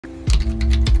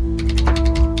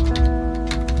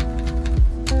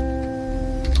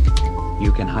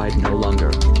You can hide no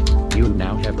longer. You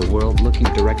now have the world looking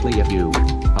directly at you.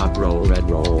 Up roll, red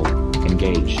roll.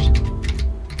 Engaged.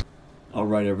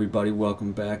 Alright everybody,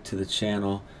 welcome back to the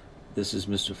channel. This is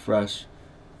Mr. Fresh.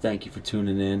 Thank you for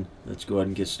tuning in. Let's go ahead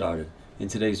and get started. In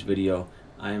today's video,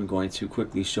 I am going to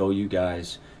quickly show you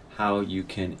guys how you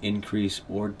can increase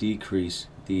or decrease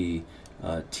the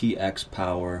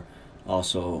txpower,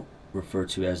 also referred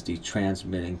to as the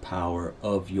transmitting power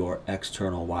of your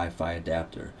external Wi-Fi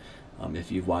adapter.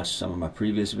 If you've watched some of my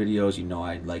previous videos, you know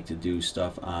I like to do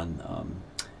stuff on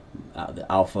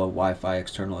the Alfa Wi-Fi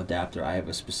external adapter. I have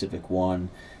a specific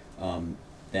one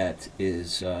that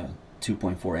is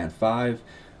 2.4 and 5.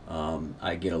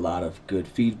 I get a lot of good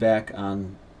feedback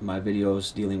on my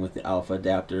videos dealing with the Alfa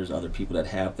adapters. Other people that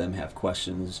have them have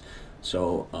questions,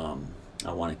 so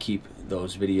I want to keep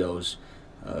those videos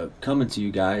coming to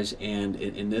you guys. And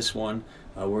in this one,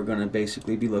 we're going to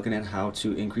basically be looking at how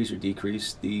to increase or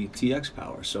decrease the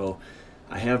txpower. So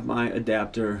I have my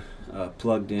adapter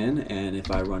plugged in, and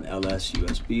if I run ls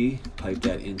USB, pipe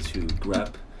that into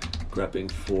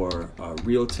grepping for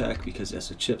Realtek, because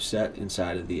that's a chipset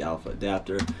inside of the Alfa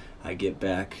adapter. I get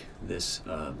back this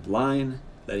line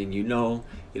letting you know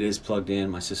it is plugged in.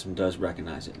 My system does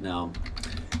recognize it. Now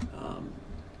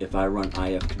if I run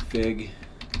ifconfig,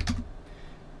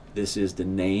 this is the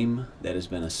name that has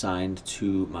been assigned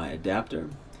to my adapter,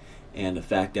 and the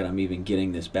fact that I'm even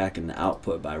getting this back in the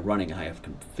output by running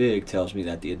ifconfig tells me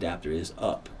that the adapter is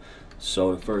up.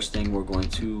 So the first thing we're going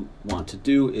to want to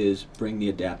do is bring the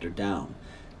adapter down.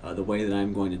 The way that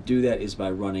I'm going to do that is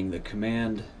by running the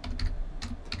command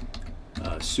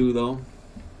sudo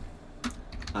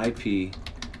IP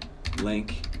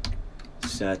link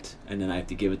set, and then I have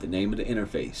to give it the name of the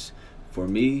interface. For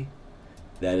me,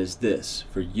 that is this.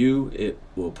 For you, it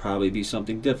will probably be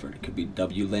something different. It could be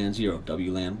WLAN 0,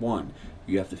 WLAN 1.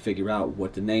 You have to figure out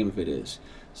what the name of it is.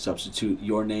 Substitute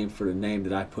your name for the name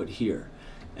that I put here.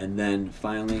 And then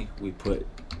finally, we put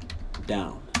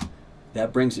down.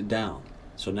 That brings it down.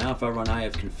 So now if I run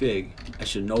ifconfig, I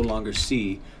should no longer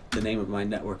see the name of my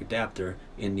network adapter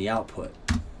in the output.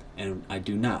 And I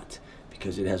do not,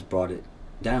 because it has brought it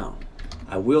down.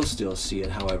 I will still see it,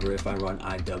 however, if I run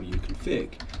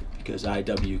iwconfig, because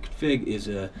iwconfig is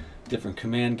a different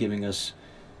command giving us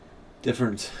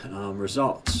different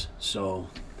results. So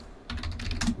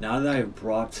now that I've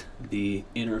brought the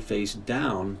interface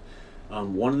down,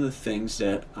 one of the things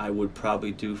that I would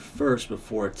probably do first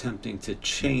before attempting to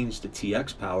change the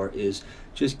txpower is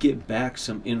just get back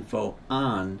some info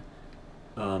on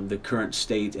the current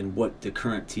state and what the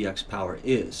current txpower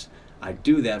is. I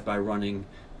do that by running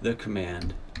the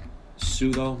command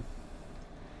sudo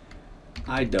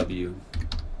iw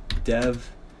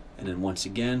dev, and then once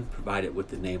again provide it with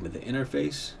the name of the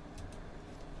interface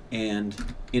and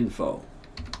info.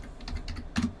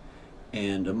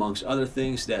 And amongst other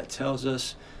things, that tells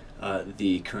us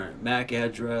the current MAC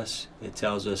address. It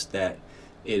tells us that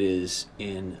it is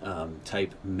in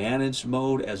type managed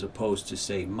mode as opposed to,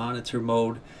 say, monitor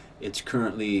mode. It's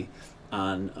currently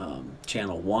on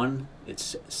channel 1.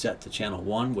 It's set to channel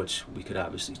 1, which we could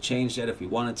obviously change that if we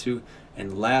wanted to.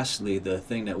 And lastly, the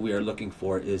thing that we are looking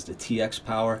for is the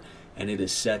txpower, and it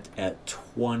is set at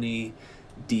 20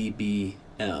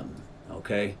 dBm.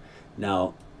 Okay,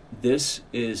 now this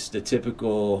is the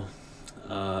typical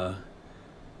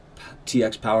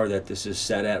txpower that this is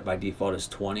set at. By default is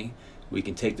 20. We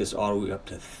can take this all the way up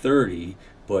to 30,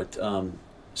 but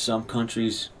some country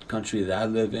that I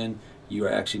live in, you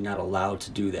are actually not allowed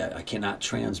to do that. I cannot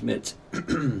transmit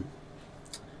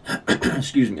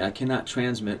excuse me, I cannot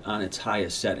transmit on its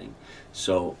highest setting.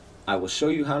 So I will show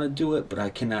you how to do it, but I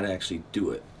cannot actually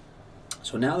do it.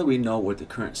 So now that we know what the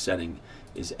current setting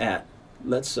is at,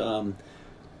 let's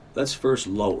first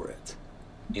lower it.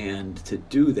 And to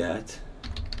do that,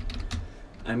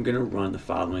 I'm going to run the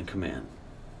following command: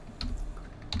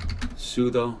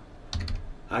 sudo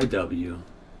iw,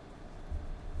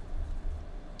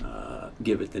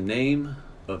 give it the name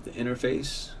of the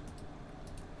interface,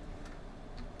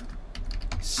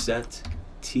 set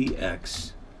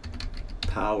tx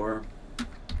power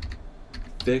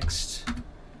fixed,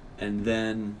 and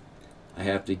then I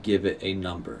have to give it a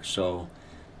number. So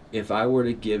if I were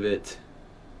to give it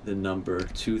the number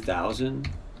 2000,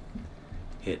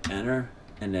 hit enter,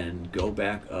 and then go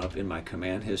back up in my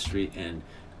command history and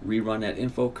rerun that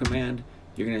info command,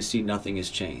 you're going to see nothing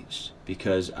has changed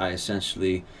because I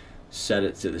essentially set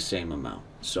it to the same amount.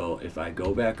 So if I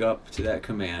go back up to that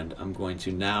command, I'm going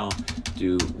to now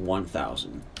do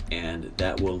 1000, and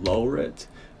that will lower it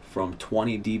from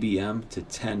 20 dBm to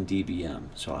 10 dBm.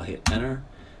 So I'll hit enter,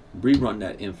 rerun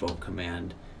that info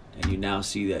command, and you now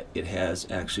see that it has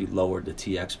actually lowered the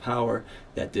TX power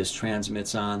that this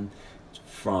transmits on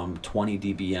from 20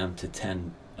 dBm to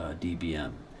 10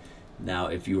 dBm. Now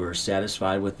if you are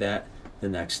satisfied with that, the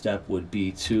next step would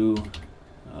be to,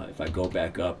 if I go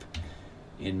back up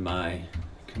in my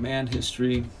command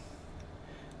history,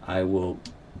 I will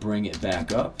bring it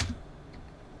back up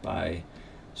by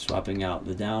swapping out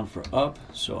the down for up.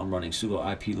 So I'm running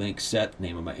sudo IP link set,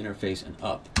 name of my interface, and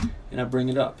up, and I bring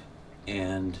it up.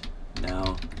 And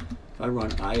now if I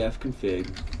run ifconfig,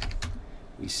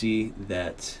 we see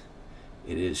that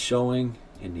it is showing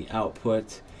in the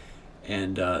output,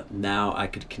 and now I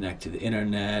could connect to the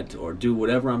internet or do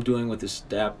whatever I'm doing with this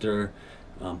adapter,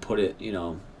 put it, you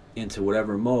know, into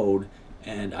whatever mode,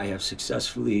 and I have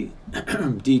successfully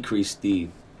decreased the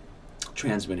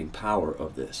transmitting power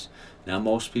of this. Now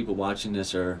most people watching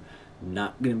this are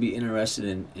not going to be interested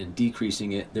in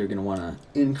decreasing it. They're going to want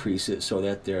to increase it so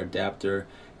that their adapter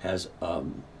has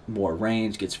more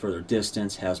range, gets further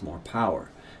distance, has more power.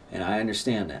 And I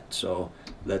understand that. So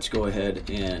let's go ahead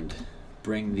and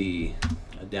bring the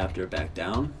adapter back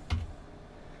down.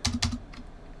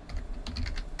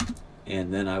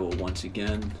 And then I will once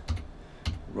again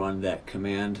run that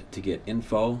command to get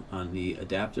info on the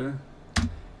adapter.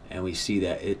 And we see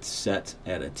that it's set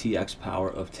at a TX power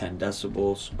of 10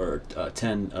 decibels, or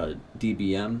 10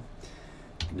 dBm.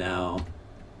 Now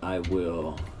I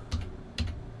will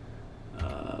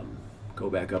go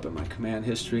back up in my command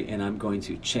history, and I'm going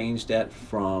to change that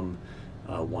from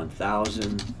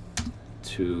 1000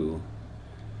 to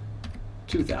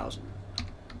 2000.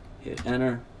 Hit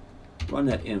enter, run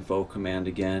that info command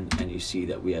again, and you see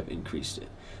that we have increased it.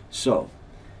 So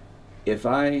if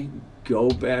I go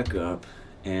back up,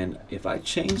 and if I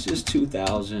change this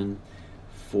 2000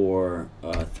 for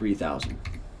 3000,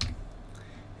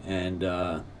 and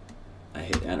I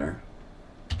hit enter,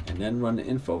 and then run the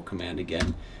info command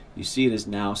again, you see it is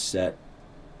now set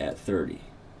at 30,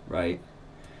 right?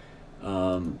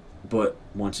 But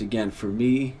once again, for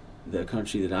me, the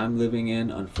country that I'm living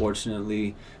in,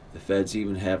 unfortunately, the feds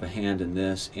even have a hand in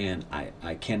this, and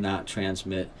I cannot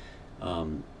transmit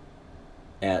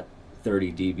at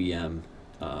 30 dBm.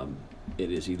 It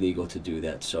is illegal to do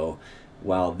that. So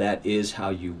while that is how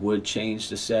you would change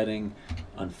the setting,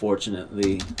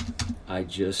 unfortunately I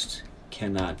just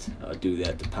cannot do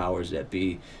that. The powers that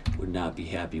be would not be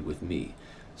happy with me,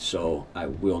 so I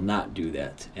will not do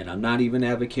that. And I'm not even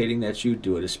advocating that you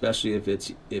do it, especially if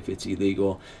it's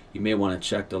illegal. You may want to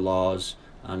check the laws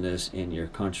on this in your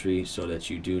country so that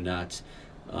you do not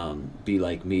be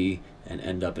like me and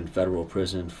end up in federal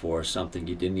prison for something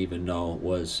you didn't even know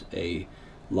was a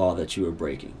law that you were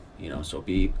breaking, you know. So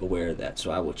be aware of that.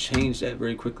 So I will change that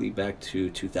very quickly back to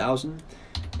 2000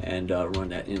 and run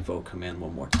that info command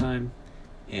one more time,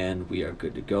 and we are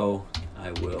good to go.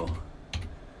 I will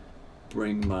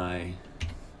bring my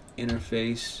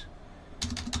interface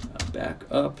back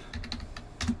up,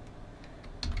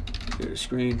 clear the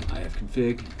screen,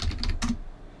 ifconfig,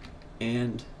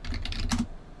 and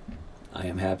I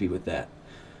am happy with that.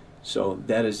 So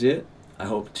that is it. I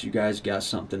hope that you guys got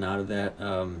something out of that,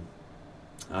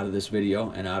 out of this video,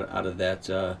 and out of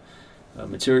that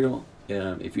material.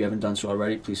 If you haven't done so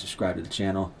already, please subscribe to the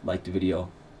channel, like the video,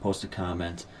 post a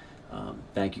comment.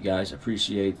 Thank you guys. I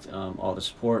appreciate all the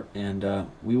support, and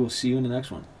we will see you in the next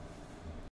one.